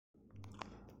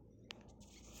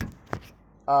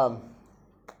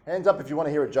Hands up if you want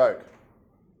to hear a joke.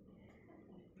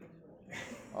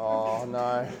 Oh,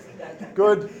 no.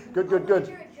 Good.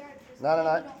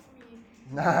 No.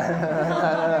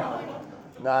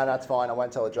 No, it's fine. I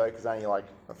won't tell a joke because only like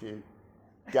a few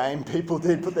game people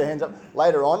did put their hands up.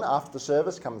 Later on, after the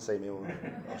service, come and see me.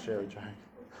 I'll share a joke.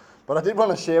 But I did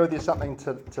want to share with you something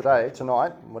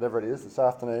tonight, whatever it is, this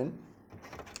afternoon,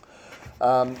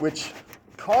 which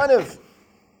kind of,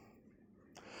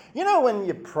 you know, when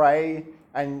you pray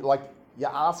and like you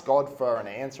ask God for an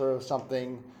answer or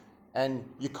something, and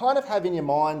you kind of have in your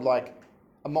mind like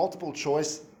a multiple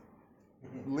choice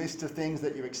list of things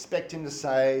that you expect him to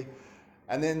say,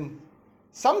 and then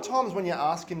sometimes when you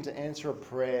ask him to answer a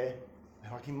prayer,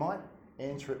 like he might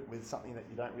answer it with something that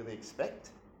you don't really expect,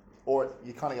 or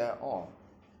you kind of go, oh.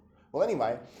 Well,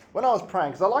 anyway, when I was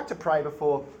praying, because I like to pray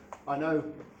before I know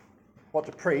what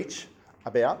to preach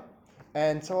about,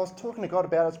 and so I was talking to God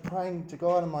about it, I was praying to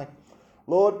God, I'm like,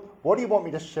 Lord, what do you want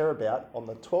me to share about on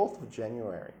the 12th of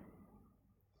January?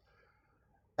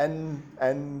 And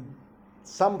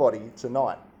somebody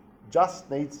tonight just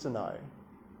needs to know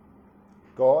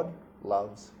God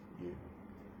loves you.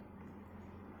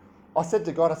 I said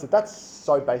to God, I said, that's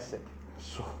so basic.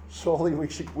 Surely we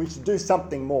should do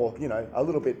something more, you know, a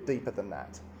little bit deeper than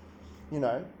that, you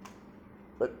know.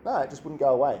 But no, it just wouldn't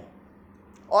go away.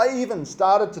 I even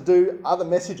started to do other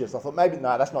messages. I thought maybe,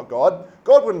 no, that's not God.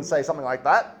 God wouldn't say something like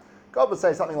that. God would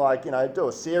say something like, you know, do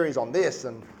a series on this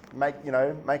and make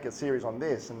a series on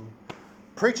this and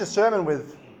preach a sermon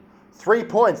with 3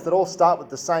 points that all start with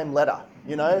the same letter,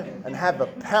 you know, and have a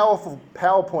powerful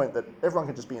PowerPoint that everyone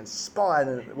can just be inspired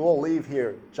and we'll all leave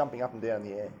here jumping up and down in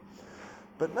the air.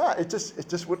 But no, it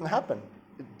just wouldn't happen.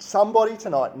 Somebody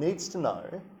tonight needs to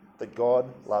know that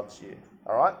God loves you,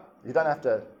 all right? You don't have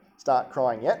to start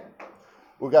crying yet.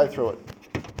 We'll go through it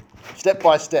step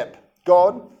by step.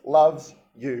 God loves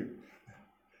you.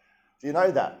 Do you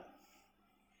know that?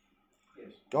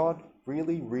 Yes. God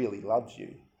really, really loves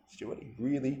you, Stuart. He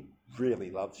really,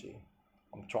 really loves you.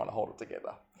 I'm trying to hold it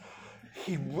together.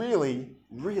 He really,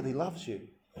 really loves you.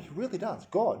 He really does.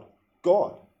 God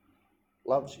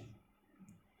loves you.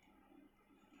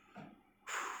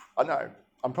 I know,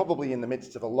 I'm probably in the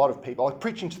midst of a lot of people. I was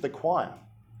preaching to the choir.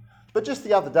 But just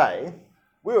the other day,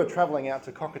 we were travelling out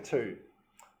to Cockatoo.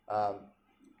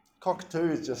 Cockatoo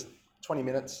is just 20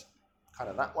 minutes kind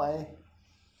of that way.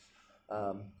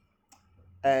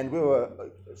 And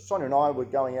Sonia and I were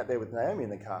going out there with Naomi in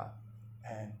the car.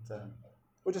 And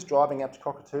we're just driving out to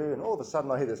Cockatoo, and all of a sudden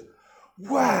I hear this,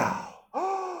 wow,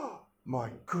 oh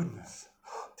my goodness,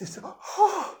 this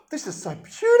is so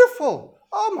beautiful.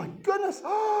 Oh my goodness,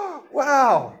 oh,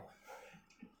 wow.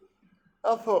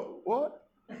 I thought,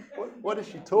 what is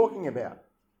she talking about?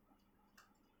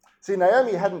 See,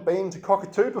 Naomi hadn't been to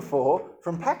Cockatoo before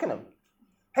from Pakenham.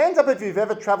 Hands up if you've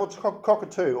ever travelled to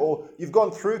Cockatoo or you've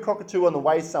gone through Cockatoo on the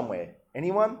way somewhere.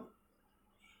 Anyone?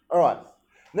 All right.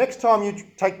 Next time you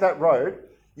take that road,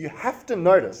 you have to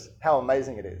notice how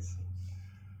amazing it is.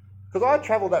 Because I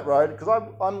travel that road, because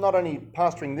I'm not only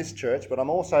pastoring this church, but I'm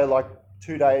also like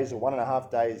 2 days or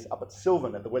 1.5 days up at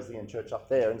Sylvan at the Wesleyan Church up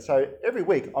there. And so every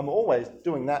week I'm always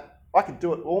doing that. I could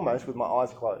do it almost with my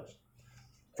eyes closed.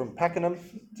 From Pakenham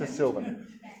to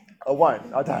Sylvan. I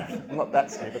won't. I don't. I'm not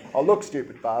that stupid. I look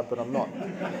stupid, Barb, but I'm not.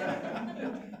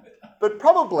 But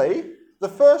probably the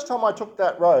first time I took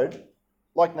that road,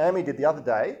 like Naomi did the other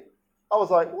day, I was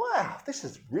like, wow, this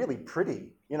is really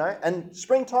pretty, you know? And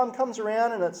springtime comes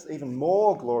around and it's even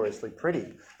more gloriously pretty.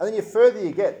 And then the further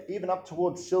you get, even up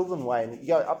towards Sylvan Way, and you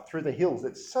go up through the hills,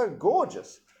 it's so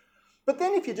gorgeous. But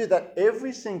then if you do that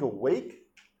every single week,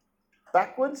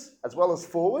 backwards as well as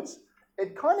forwards,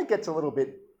 it kind of gets a little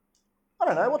bit, I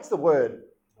don't know, what's the word?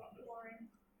 Boring.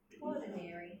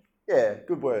 Ordinary. Yeah,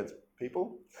 good words,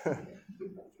 people.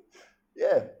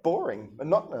 Yeah, boring,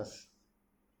 monotonous,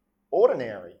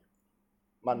 ordinary,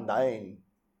 mundane,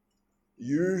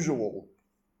 usual,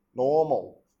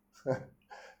 normal.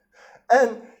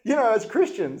 And, you know, as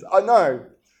Christians, I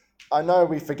know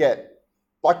we forget.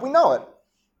 Like, we know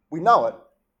it.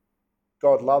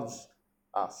 God loves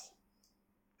us.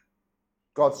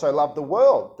 God so loved the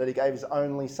world that he gave his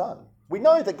only son. We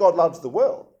know that God loves the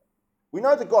world. We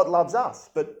know that God loves us,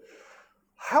 but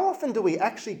how often do we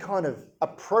actually kind of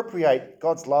appropriate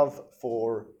God's love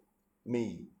for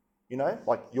me? You know,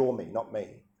 like you're me, not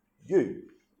me. You,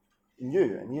 and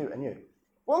you, and you, and you.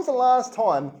 When was the last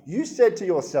time you said to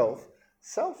yourself,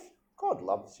 God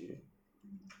loves you?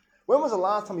 When was the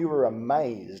last time you were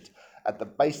amazed at the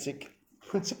basic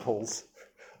principles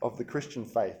of the Christian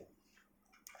faith?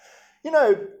 You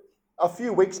know, a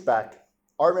few weeks back,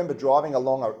 I remember driving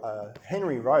along a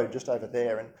Henry Road just over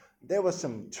there, and there were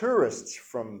some tourists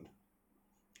from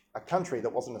a country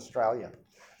that wasn't Australia.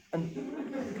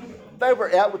 And they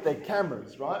were out with their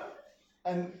cameras, right?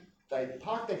 And they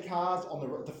parked their cars on the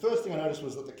road. The first thing I noticed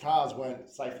was that the cars weren't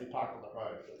safely parked on the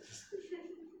road.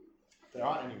 There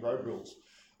aren't any road rules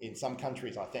in some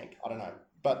countries, I think. I don't know.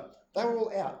 But they were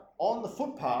all out on the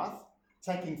footpath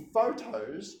taking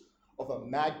photos of a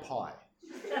magpie.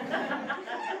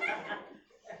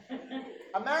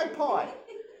 A magpie.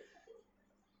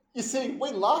 You see,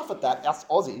 we laugh at that, us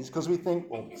Aussies, because we think,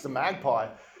 well, it's a magpie.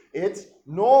 It's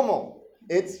normal.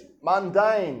 It's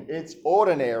mundane. It's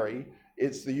ordinary.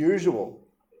 It's the usual.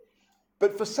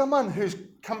 But for someone who's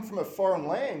come from a foreign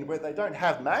land where they don't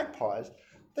have magpies,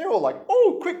 they're all like,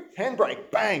 oh, quick,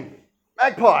 handbrake, bang,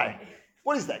 magpie.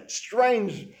 What is that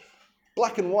strange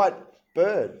black and white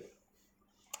bird?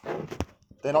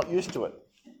 They're not used to it.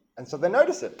 And so they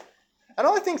notice it. And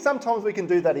I think sometimes we can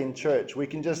do that in church. We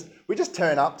just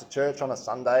turn up to church on a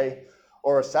Sunday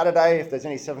or a Saturday, if there's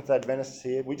any Seventh-day Adventists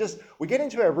here. We get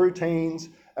into our routines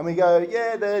and we go,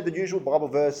 yeah, they're the usual Bible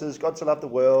verses. God so loved the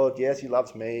world. Yes, he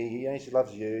loves me. Yes, he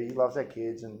loves you. He loves our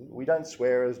kids. And we don't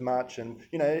swear as much. And,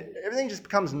 everything just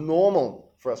becomes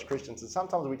normal for us Christians. And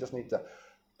sometimes we just need to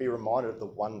be reminded of the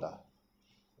wonder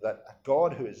that a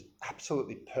God who is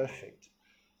absolutely perfect,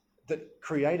 that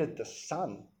created the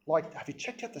sun. Like, have you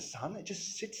checked out the sun? It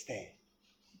just sits there.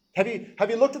 Have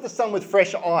you looked at the sun with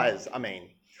fresh eyes? I mean,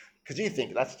 because you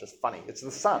think that's just funny. It's the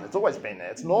sun. It's always been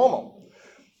there. It's normal.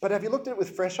 But have you looked at it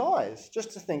with fresh eyes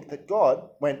just to think that God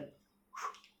went, and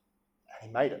he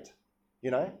made it,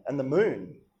 and the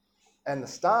moon and the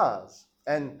stars.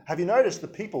 And have you noticed the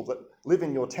people that live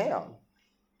in your town,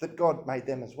 that God made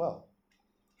them as well?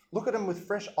 Look at them with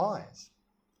fresh eyes.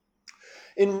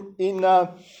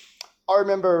 I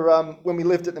remember when we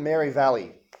lived at the Mary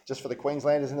Valley, just for the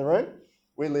Queenslanders in the room,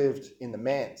 we lived in the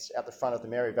manse out the front of the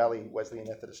Mary Valley Wesleyan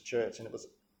Methodist Church, and it was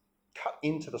cut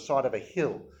into the side of a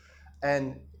hill.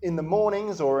 And in the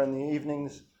mornings or in the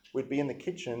evenings, we'd be in the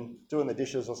kitchen doing the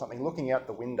dishes or something, looking out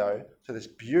the window to this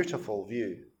beautiful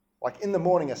view. Like in the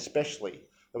morning especially,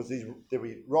 there'd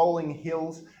be rolling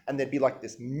hills, and there'd be like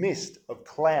this mist of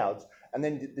clouds, and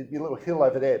then there'd be a little hill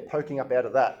over there poking up out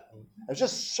of that. And it was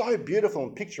just so beautiful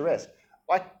and picturesque.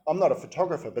 I'm not a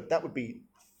photographer, but that would be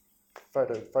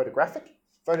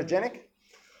photogenic.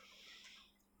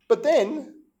 But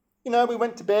then, we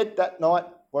went to bed that night,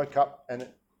 woke up, and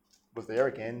it was there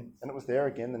again, and it was there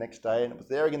again the next day, and it was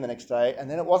there again the next day. And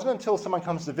then it wasn't until someone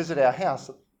comes to visit our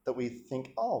house that we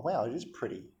think, oh, wow, it is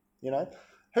pretty,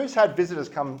 Who's had visitors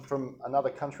come from another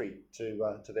country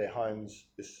to their homes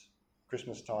this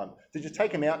Christmas time? Did you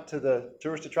take them out to the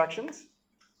tourist attractions?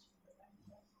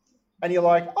 And you're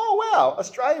like, oh, wow,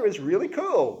 Australia is really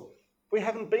cool. We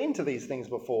haven't been to these things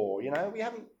before, we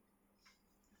haven't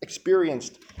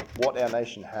experienced what our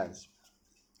nation has.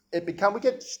 We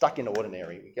get stuck in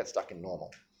ordinary, we get stuck in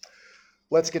normal.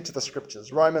 Let's get to the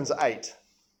scriptures. Romans 8,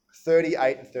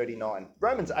 38 and 39.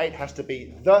 Romans 8 has to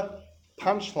be the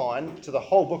punchline to the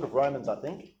whole book of Romans, I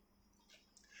think.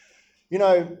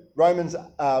 Romans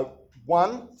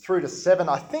 1 through to 7,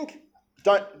 I think,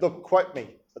 don't quote me,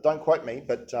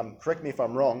 but correct me if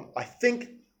I'm wrong. I think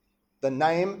the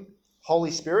name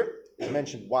Holy Spirit is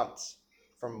mentioned once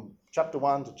from chapter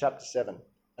 1 to chapter 7.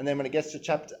 And then when it gets to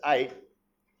chapter 8, it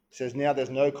says, now there's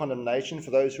no condemnation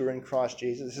for those who are in Christ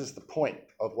Jesus. This is the point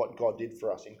of what God did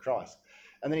for us in Christ.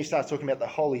 And then he starts talking about the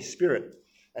Holy Spirit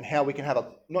and how we can have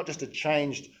not just a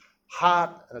changed heart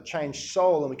and a changed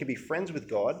soul, and we can be friends with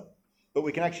God, but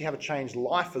we can actually have a changed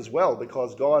life as well,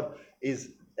 because God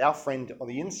is our friend on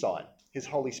the inside. His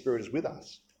Holy Spirit is with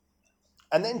us.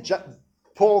 And then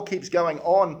Paul keeps going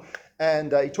on,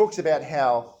 and he talks about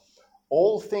how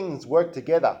all things work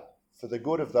together for the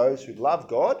good of those who love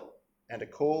God and are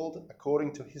called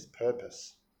according to his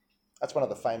purpose. That's one of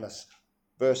the famous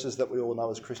verses that we all know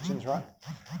as Christians, right?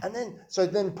 And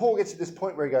then Paul gets to this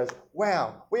point where he goes,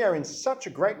 wow, we are in such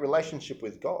a great relationship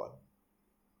with God.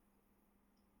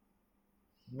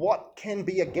 What can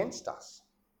be against us?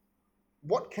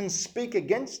 What can speak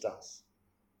against us?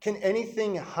 Can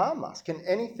anything harm us? Can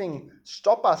anything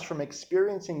stop us from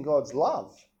experiencing God's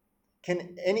love?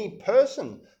 Can any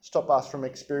person stop us from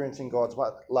experiencing God's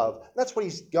love? That's what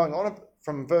he's going on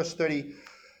from verse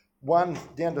 31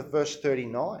 down to verse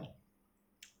 39.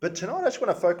 But tonight I just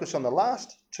want to focus on the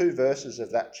last two verses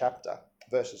of that chapter,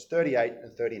 verses 38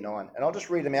 and 39. And I'll just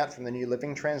read them out from the New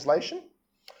Living Translation.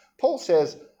 Paul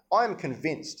says, I am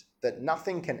convinced that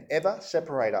nothing can ever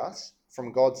separate us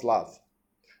from God's love.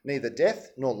 Neither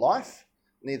death nor life,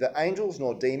 neither angels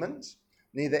nor demons,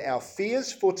 neither our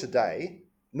fears for today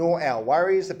nor our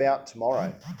worries about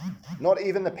tomorrow. Not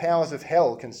even the powers of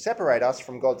hell can separate us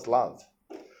from God's love.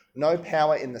 No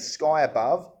power in the sky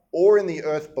above or in the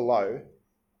earth below.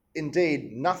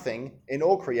 Indeed, nothing in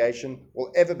all creation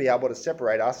will ever be able to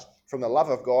separate us from the love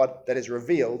of God that is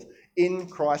revealed in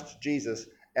Christ Jesus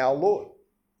our Lord.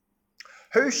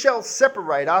 Who shall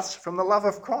separate us from the love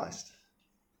of Christ?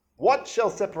 What shall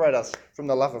separate us from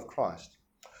the love of Christ?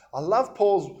 I love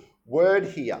Paul's word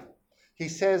here. He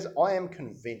says, I am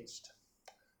convinced.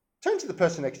 Turn to the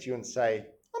person next to you and say,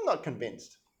 I'm not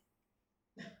convinced.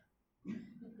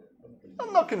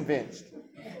 I'm not convinced.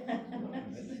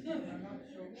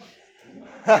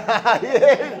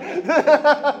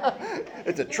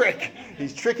 It's a trick.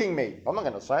 He's tricking me. I'm not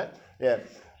going to say it. Yeah.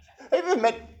 Have you ever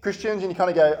met Christians and you kind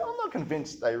of go, I'm not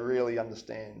convinced they really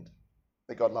understand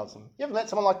that God loves them? You ever met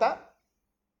someone like that?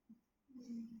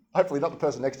 Hopefully not the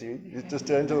person next to you. You just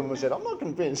turned to them and said, I'm not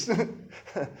convinced.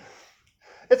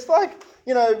 It's like,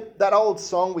 that old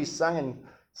song we sang in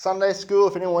Sunday school.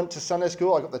 If anyone went to Sunday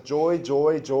school, I got the joy,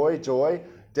 joy, joy, joy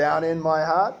down in my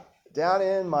heart, down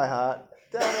in my heart,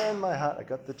 down in my heart. I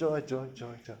got the joy, joy,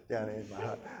 joy, joy down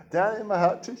in my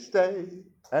heart to stay.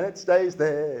 And it stays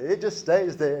there. It just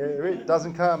stays there. It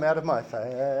doesn't come out of my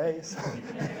face.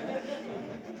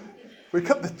 We've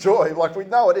got the joy, like we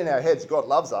know it in our heads, God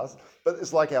loves us, but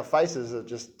it's like our faces are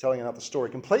just telling another story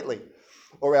completely,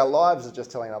 or our lives are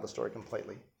just telling another story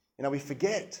completely. We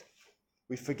forget.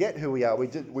 We forget who we are.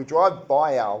 We drive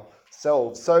by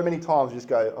ourselves so many times, we just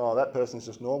go, oh, that person's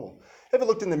just normal. Ever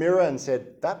looked in the mirror and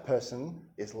said, that person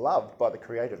is loved by the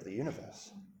creator of the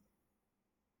universe?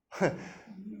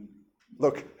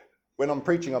 Look, when I'm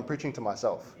preaching to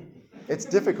myself. It's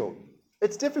difficult.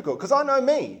 It's difficult because I know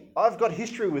me. I've got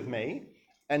history with me,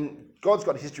 and God's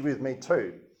got history with me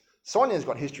too. Sonia's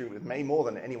got history with me more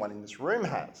than anyone in this room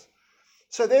has.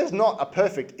 So there's not a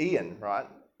perfect Ian, right?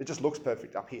 It just looks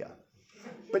perfect up here.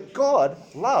 But God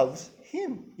loves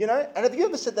him, And have you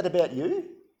ever said that about you?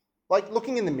 Like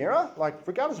looking in the mirror, like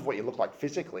regardless of what you look like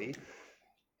physically,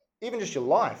 even just your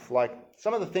life, like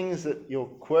some of the things that you're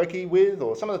quirky with,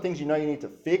 or some of the things you need to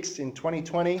fix in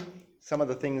 2020, some of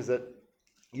the things that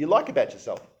you like about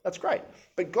yourself, that's great.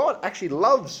 But God actually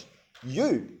loves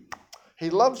you. He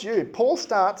loves you. Paul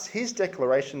starts his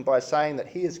declaration by saying that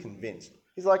he is convinced.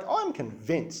 He's like, I'm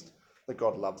convinced that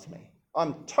God loves me.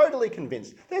 I'm totally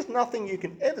convinced. There's nothing you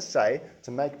can ever say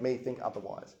to make me think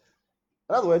otherwise.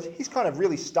 In other words, he's kind of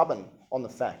really stubborn on the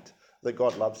fact that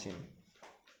God loves him.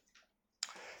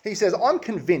 He says, I'm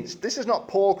convinced. This is not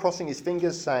Paul crossing his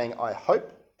fingers saying, I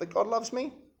hope that God loves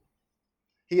me.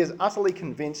 He is utterly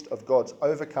convinced of God's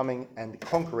overcoming and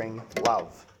conquering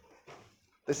love.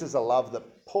 This is a love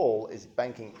that Paul is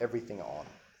banking everything on.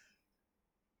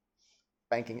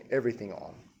 Banking everything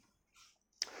on.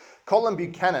 Colin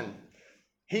Buchanan,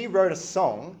 he wrote a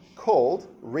song called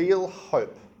Real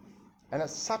Hope. And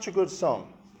it's such a good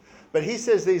song. But he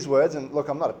says these words, and look,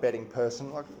 I'm not a betting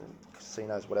person, like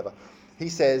casinos, whatever. He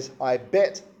says, I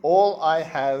bet all I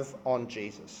have on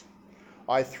Jesus.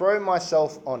 I throw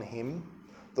myself on him,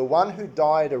 the one who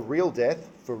died a real death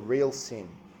for real sin.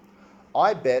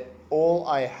 I bet all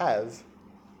I have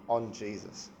on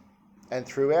Jesus. And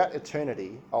throughout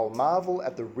eternity, I'll marvel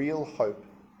at the real hope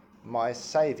my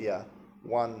Saviour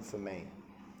won for me.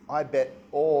 I bet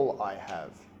all I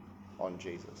have on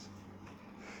Jesus.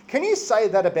 Can you say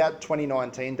that about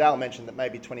 2019? Dale mentioned that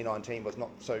maybe 2019 was not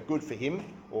so good for him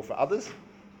or for others.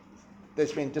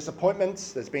 There's been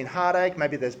disappointments, there's been heartache,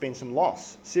 maybe there's been some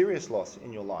loss, serious loss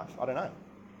in your life. I don't know.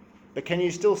 But can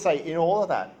you still say in all of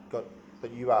that, God,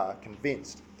 that you are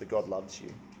convinced that God loves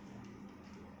you?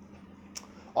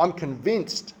 I'm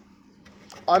convinced.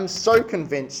 I'm so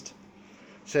convinced,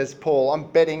 says Paul.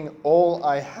 I'm betting all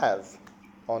I have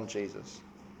on Jesus.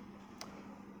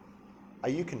 Are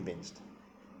you convinced?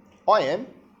 I am.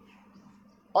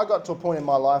 I got to a point in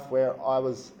my life where I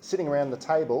was sitting around the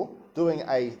table doing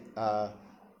an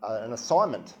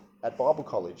assignment at Bible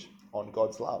college on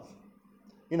God's love.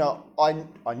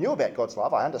 I knew about God's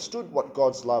love. I understood what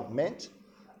God's love meant.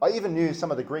 I even knew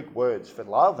some of the Greek words for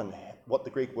love and what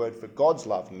the Greek word for God's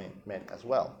love meant as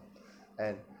well.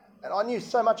 And I knew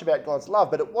so much about God's love,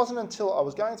 but it wasn't until I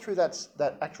was going through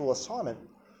that actual assignment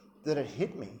that it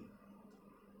hit me.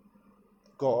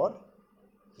 God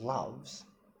loves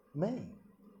me.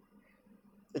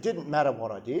 It didn't matter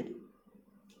what I did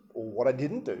or what I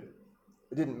didn't do.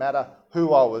 It didn't matter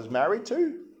who I was married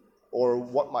to or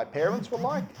what my parents were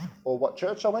like or what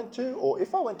church I went to or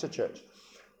if I went to church.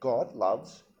 God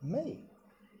loves me.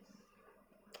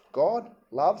 God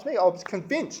loves me. I was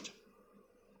convinced.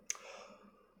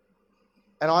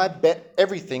 And I bet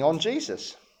everything on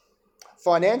Jesus.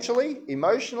 Financially,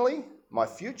 emotionally, my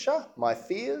future, my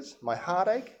fears, my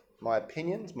heartache, my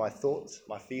opinions, my thoughts,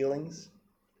 my feelings,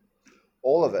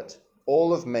 all of it,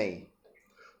 all of me.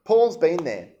 Paul's been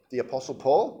there, the Apostle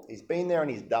Paul. He's been there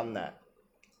and he's done that.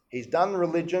 He's done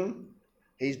religion.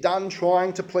 He's done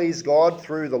trying to please God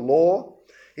through the law.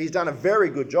 He's done a very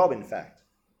good job, in fact.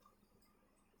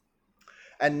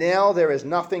 And now there is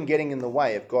nothing getting in the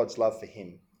way of God's love for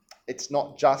him. It's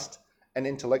not just an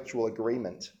intellectual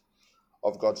agreement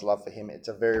of God's love for him. It's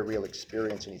a very real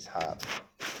experience in his heart.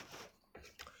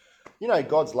 You know,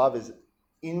 God's love is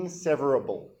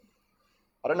inseverable.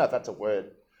 I don't know if that's a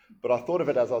word, but I thought of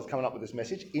it as I was coming up with this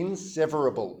message.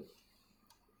 Inseverable.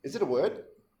 Is it a word?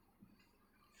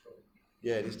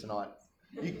 Yeah, it is tonight.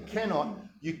 You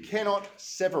cannot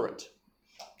sever it.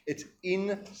 It's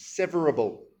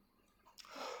inseverable.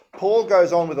 Paul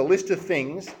goes on with a list of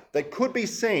things that could be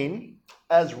seen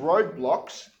as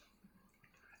roadblocks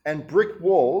and brick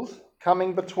walls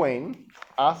coming between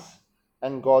us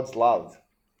and God's love.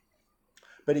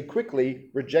 But he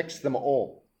quickly rejects them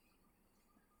all.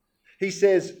 He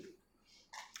says,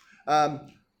 no,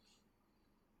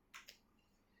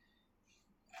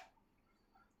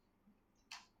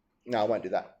 I won't do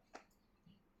that.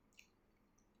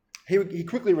 He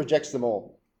quickly rejects them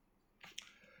all.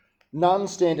 None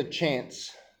stand a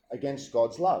chance against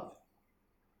God's love.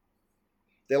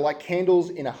 They're like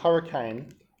candles in a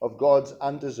hurricane of God's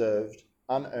undeserved,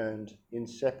 unearned,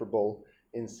 inseparable,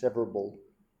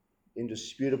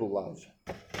 indisputable love.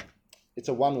 It's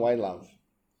a one-way love.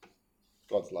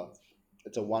 God's love.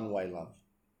 It's a one-way love.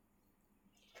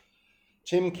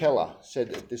 Tim Keller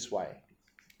said it this way,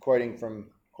 quoting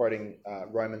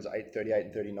Romans 8:38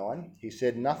 and 39. He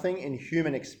said, "Nothing in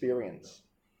human experience,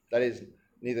 that is,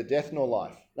 neither death nor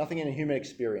life, nothing in human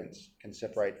experience can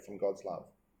separate from God's love."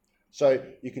 So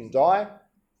you can die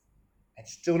and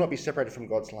still not be separated from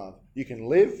God's love. You can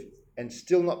live and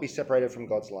still not be separated from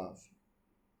God's love.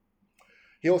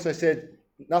 He also said,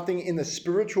 nothing in the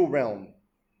spiritual realm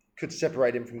could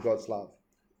separate him from God's love.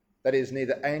 That is,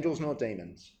 neither angels nor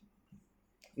demons.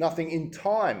 Nothing in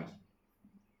time,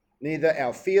 neither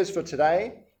our fears for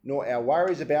today nor our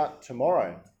worries about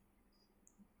tomorrow,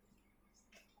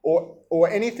 or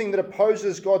anything that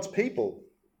opposes God's people,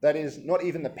 that is, not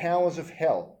even the powers of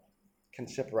hell, can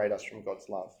separate us from God's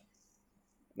love.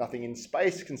 Nothing in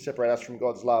space can separate us from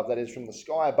God's love, that is, from the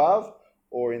sky above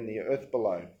or in the earth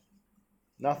below.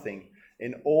 Nothing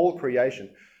in all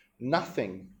creation,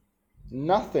 nothing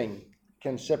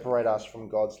can separate us from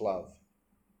God's love.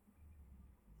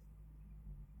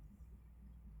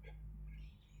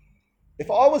 If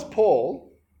I was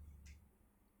Paul,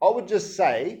 I would just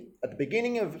say at the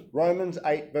beginning of Romans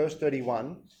 8 verse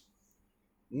 31,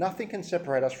 nothing can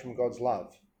separate us from God's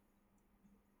love.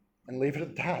 And leave it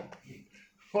at that.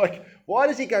 Like, why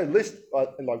does he go list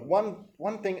like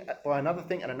one thing by another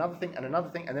thing and another thing and another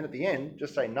thing, and then at the end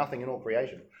just say nothing in all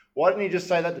creation? Why didn't he just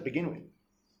say that to begin with?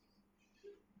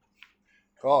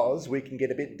 Because we can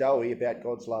get a bit doughy about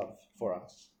God's love for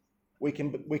us. We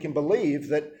can believe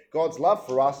that God's love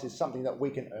for us is something that we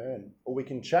can earn, or we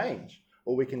can change,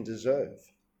 or we can deserve.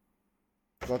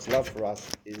 God's love for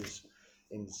us is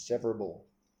inseparable.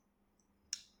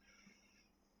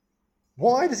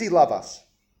 Why does he love us?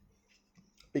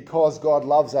 Because God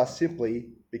loves us simply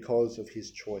because of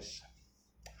his choice.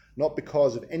 Not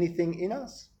because of anything in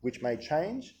us which may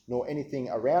change, nor anything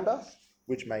around us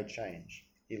which may change.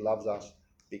 He loves us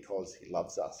because he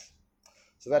loves us.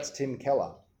 So that's Tim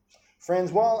Keller.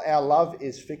 Friends, while our love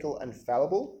is fickle and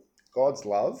fallible, God's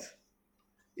love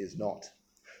is not.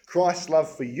 Christ's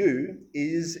love for you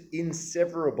is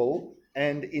inseverable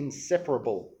and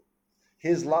inseparable.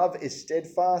 His love is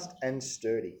steadfast and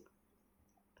sturdy.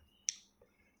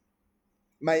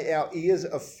 May our ears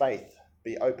of faith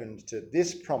be opened to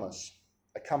this promise,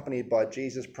 accompanied by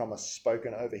Jesus' promise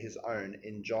spoken over his own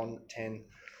in John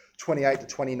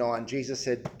 10:28-29. Jesus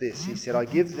said this, he said, "I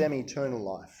give them eternal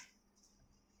life,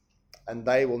 and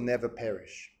they will never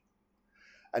perish,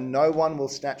 and no one will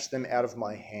snatch them out of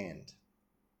my hand.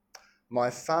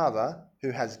 My Father, who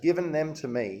has given them to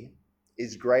me,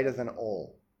 is greater than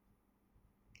all,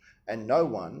 and no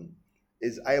one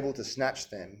is able to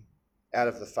snatch them out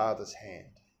of the Father's hand."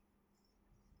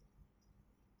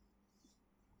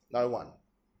 No one.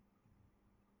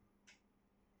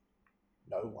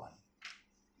 No one.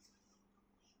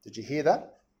 Did you hear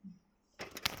that?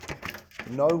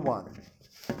 No one.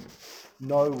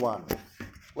 No one.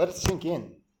 Let it sink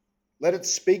in. Let it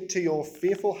speak to your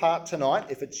fearful heart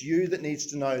tonight if it's you that needs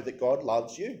to know that God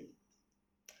loves you.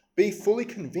 Be fully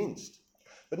convinced,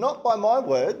 but not by my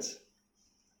words,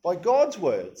 by God's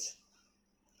words.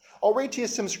 I'll read to you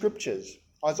some scriptures.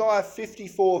 Isaiah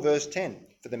 54 verse 10.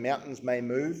 For the mountains may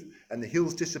move and the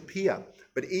hills disappear,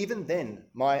 but even then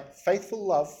my faithful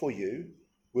love for you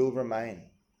will remain.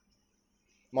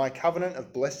 My covenant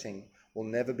of blessing will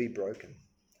never be broken,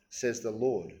 says the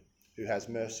Lord who has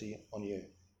mercy on you.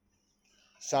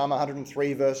 Psalm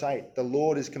 103 verse 8. The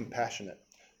Lord is compassionate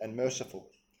and merciful,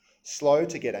 slow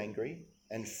to get angry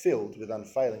and filled with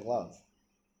unfailing love.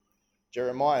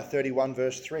 Jeremiah 31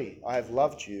 verse 3. I have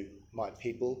loved you, my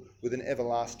people, with an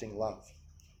everlasting love.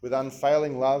 With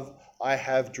unfailing love, I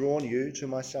have drawn you to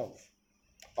myself.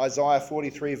 Isaiah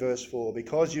 43 verse 4.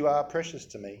 Because you are precious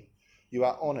to me, you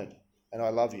are honoured, and I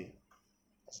love you.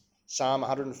 Psalm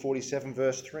 147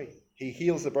 verse 3. He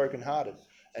heals the brokenhearted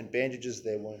and bandages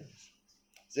their wounds.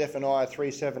 Zephaniah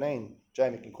 3:17.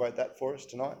 Jamie can quote that for us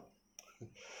tonight.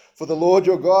 For the Lord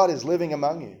your God is living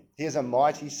among you. He is a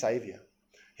mighty Saviour.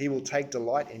 He will take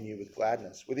delight in you with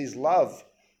gladness. With his love,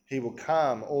 he will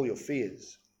calm all your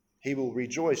fears. He will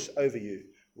rejoice over you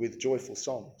with joyful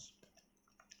songs.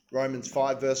 Romans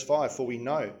 5 verse 5. For we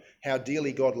know how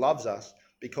dearly God loves us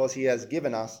because he has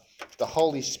given us the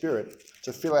Holy Spirit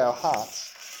to fill our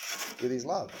hearts with his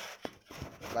love.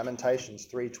 Lamentations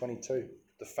 3:22.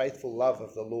 The faithful love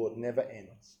of the Lord never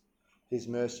ends. His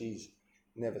mercies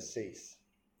never cease.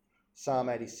 Psalm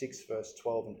 86 verse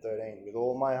 12 and 13. With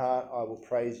all my heart I will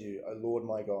praise you, O Lord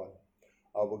my God.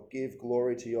 I will give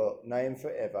glory to your name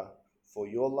forever, for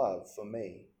your love for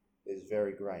me is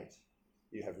very great.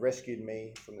 You have rescued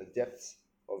me from the depths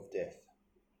of death.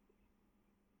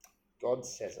 God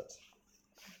says it,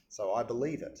 so I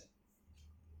believe it.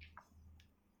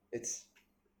 It's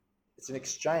an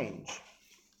exchange.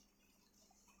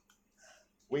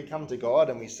 We come to God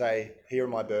and we say, here are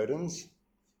my burdens.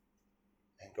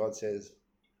 And God says,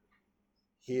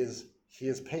 here's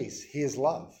peace, here's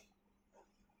love.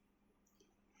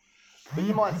 But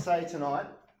you might say tonight,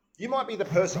 you might be the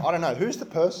person, I don't know, who's the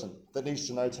person that needs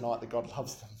to know tonight that God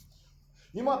loves them?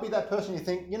 You might be that person you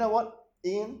think, you know what,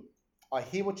 Ian, I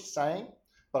hear what you're saying,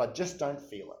 but I just don't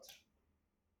feel it.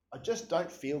 I just don't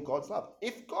feel God's love.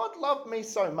 If God loved me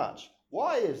so much,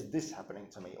 why is this happening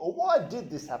to me? Or why did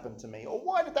this happen to me? Or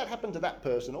why did that happen to that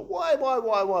person? Or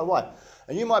why?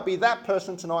 And you might be that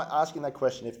person tonight asking that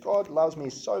question. If God loves me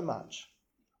so much,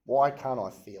 why can't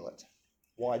I feel it?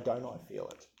 Why don't I feel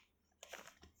it?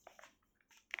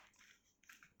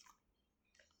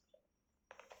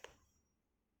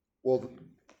 Well,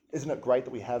 isn't it great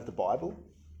that we have the Bible?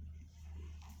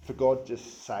 For God to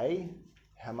say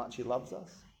how much he loves us?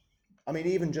 I mean,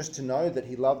 even just to know that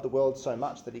he loved the world so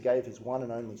much that he gave his one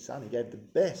and only son. He gave the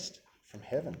best from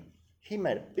heaven. He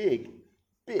made a big,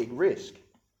 big risk.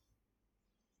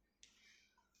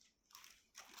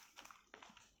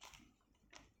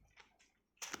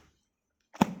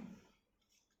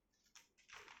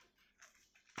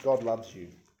 God loves you.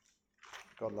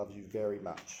 God loves you very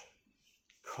much.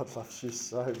 God loves you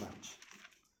so much.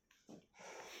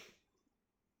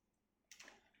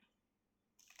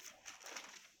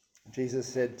 Jesus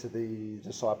said to the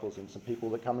disciples and some people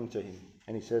that are coming to him,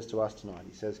 and he says to us tonight,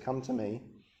 he says, come to me,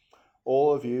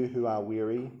 all of you who are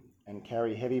weary and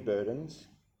carry heavy burdens,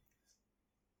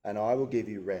 and I will give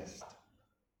you rest.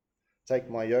 Take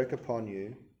my yoke upon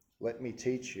you, let me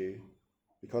teach you,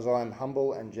 because I am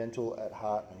humble and gentle at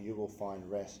heart, and you will find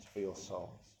rest for your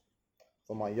souls.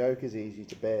 For my yoke is easy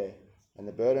to bear, and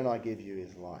the burden I give you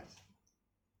is light.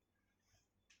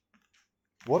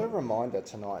 What a reminder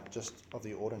tonight just of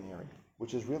the ordinary,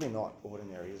 which is really not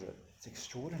ordinary, is it? It's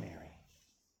extraordinary.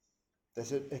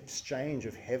 There's an exchange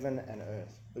of heaven and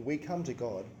earth. That we come to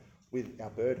God with our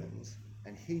burdens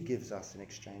and he gives us an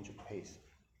exchange of peace.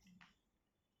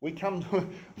 We come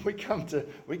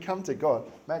to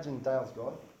God. Imagine Dale's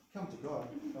God. Come to God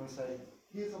and say,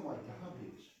 here's all my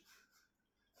garbage.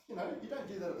 You know, you don't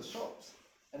do that at the shops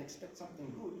and expect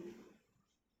something good.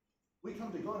 We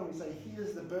come to God and we say,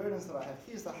 here's the burdens that I have,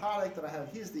 here's the heartache that I have,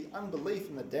 here's the unbelief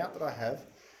and the doubt that I have,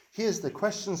 here's the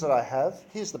questions that I have,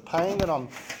 here's the pain that I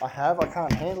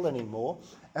can't handle anymore.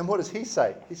 And what does he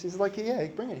say? He says, like, yeah,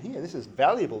 bring it here, this is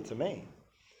valuable to me.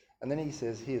 And then he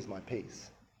says, here's my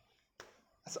peace.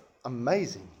 That's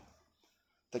amazing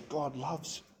that God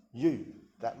loves you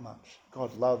that much.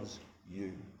 God loves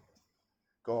you.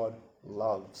 God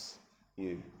loves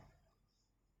you.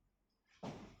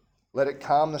 Let it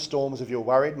calm the storms of your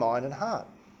worried mind and heart.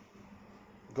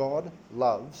 God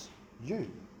loves you.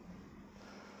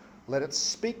 Let it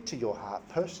speak to your heart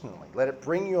personally. Let it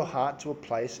bring your heart to a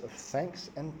place of thanks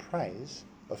and praise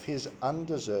of his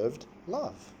undeserved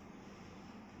love.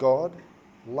 God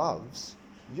loves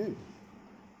you.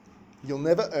 You'll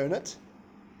never earn it,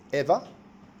 ever.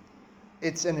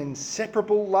 It's an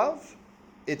inseparable love.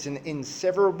 It's an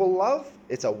inseverable love.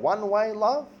 It's a one-way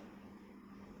love.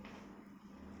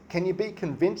 Can you be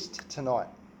convinced tonight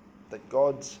that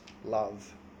God's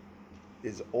love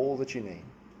is all that you need?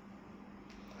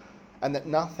 And that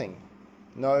nothing,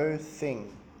 no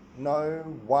thing, no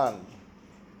one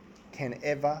can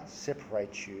ever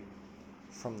separate you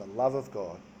from the love of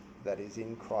God that is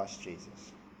in Christ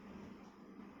Jesus.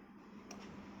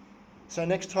 So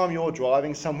next time you're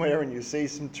driving somewhere and you see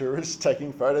some tourists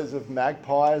taking photos of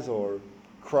magpies or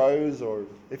crows, or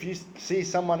if you see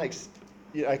someone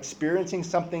experiencing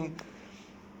something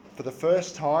for the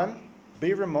first time,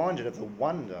 be reminded of the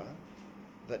wonder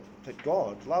that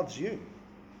God loves you.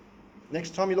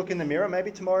 Next time you look in the mirror,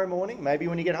 maybe tomorrow morning, maybe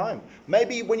when you get home,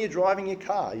 maybe when you're driving your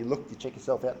car, you check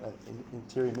yourself out in the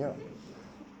interior mirror.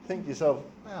 Think to yourself,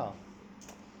 wow,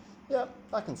 yeah,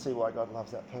 I can see why God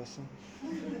loves that person.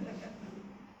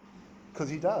 Because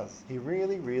he does. He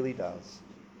really, really does.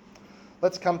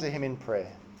 Let's come to him in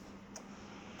prayer.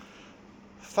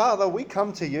 Father, we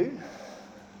come to you,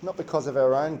 not because of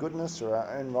our own goodness or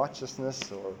our own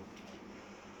righteousness or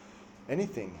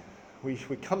anything. We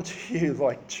come to you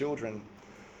like children.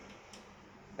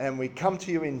 And we come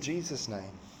to you in Jesus'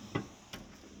 name. And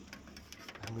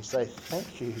we say,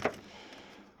 thank you.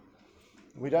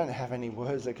 We don't have any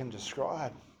words that can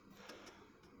describe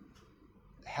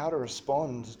how to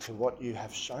respond to what you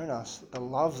have shown us, the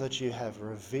love that you have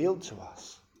revealed to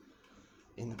us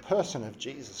in the person of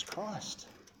Jesus Christ.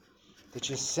 That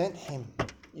you sent him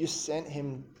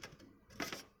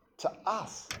to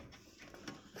us.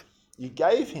 You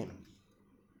gave him.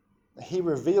 He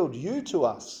revealed you to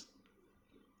us.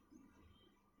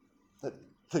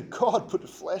 That God put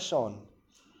flesh on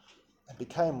and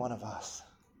became one of us.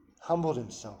 Humbled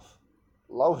himself,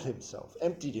 lowered himself,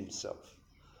 emptied himself.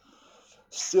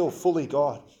 Still fully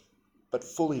God, but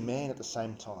fully man at the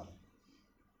same time.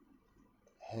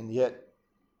 And yet,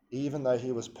 even though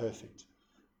he was perfect,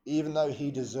 even though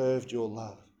he deserved your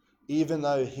love, even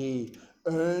though he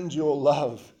earned your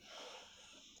love,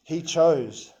 he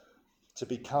chose to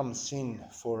become sin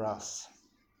for us,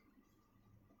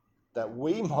 that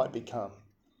we might become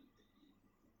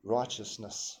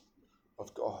righteousness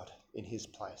of God in his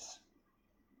place.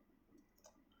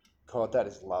 God, that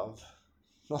is love.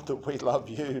 Not that we love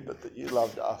you, but that you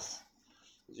loved us.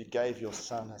 That you gave your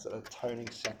Son as an atoning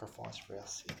sacrifice for our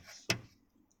sins.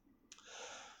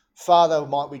 Father,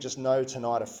 might we just know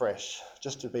tonight afresh,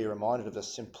 just to be reminded of the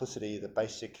simplicity, the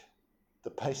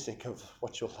basic of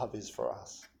what your love is for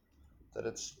us. That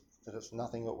it's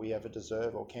nothing that we ever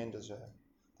deserve or can deserve.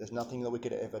 There's nothing that we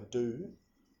could ever do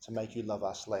to make you love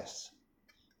us less.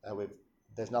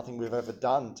 There's nothing we've ever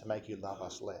done to make you love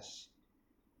us less.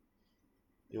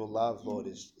 Your love, Lord,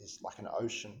 is like an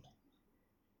ocean,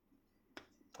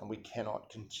 and we can't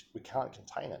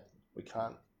contain it. We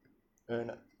can't earn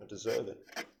it or deserve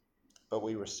it, but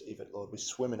we receive it, Lord. We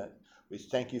swim in it. We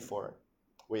thank you for it.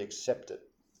 We accept it,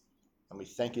 and we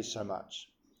thank you so much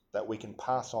that we can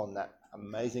pass on that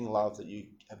amazing love that you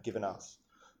have given us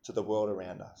to the world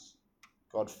around us.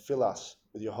 God, fill us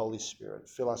with your Holy Spirit.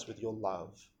 Fill us with your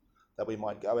love, that we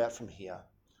might go out from here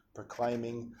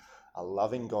proclaiming a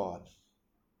loving God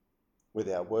with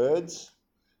our words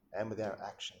and with our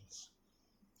actions.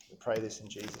 We pray this in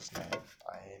Jesus' name.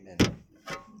 Amen.